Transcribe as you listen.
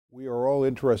We are all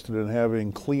interested in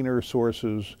having cleaner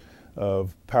sources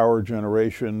of power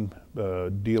generation,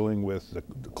 dealing with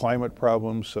the climate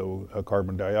problems, so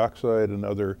carbon dioxide and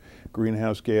other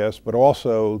greenhouse gas, but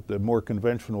also the more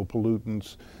conventional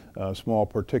pollutants, small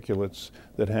particulates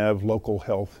that have local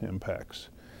health impacts.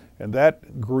 And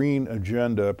that green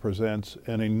agenda presents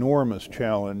an enormous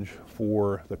challenge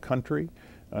for the country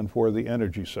and for the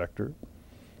energy sector.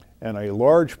 And a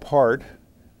large part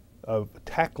of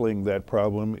tackling that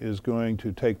problem is going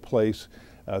to take place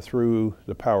through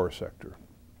the power sector.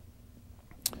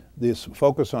 This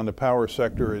focus on the power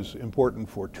sector is important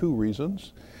for two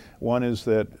reasons. One is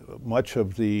that much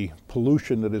of the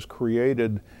pollution that is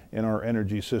created in our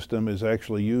energy system is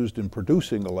actually used in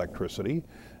producing electricity,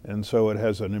 and so it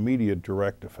has an immediate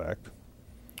direct effect.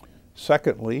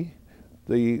 Secondly,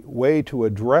 the way to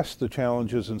address the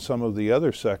challenges in some of the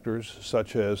other sectors,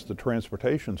 such as the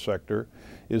transportation sector,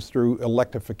 is through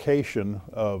electrification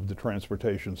of the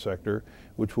transportation sector,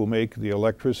 which will make the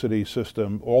electricity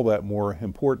system all that more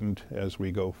important as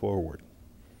we go forward.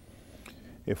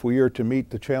 If we are to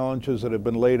meet the challenges that have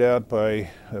been laid out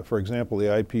by, for example, the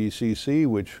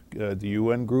IPCC, the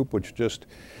UN group, which just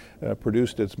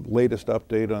produced its latest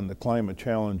update on the climate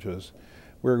challenges,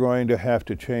 we're going to have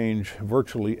to change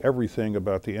virtually everything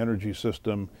about the energy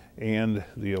system and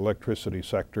the electricity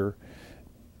sector.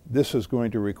 This is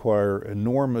going to require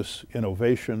enormous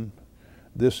innovation.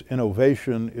 This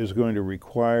innovation is going to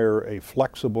require a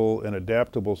flexible and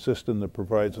adaptable system that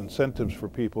provides incentives for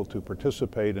people to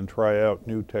participate and try out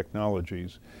new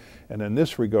technologies. And in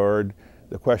this regard,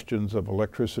 the questions of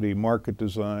electricity market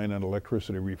design and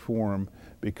electricity reform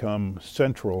become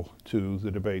central to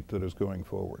the debate that is going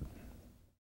forward.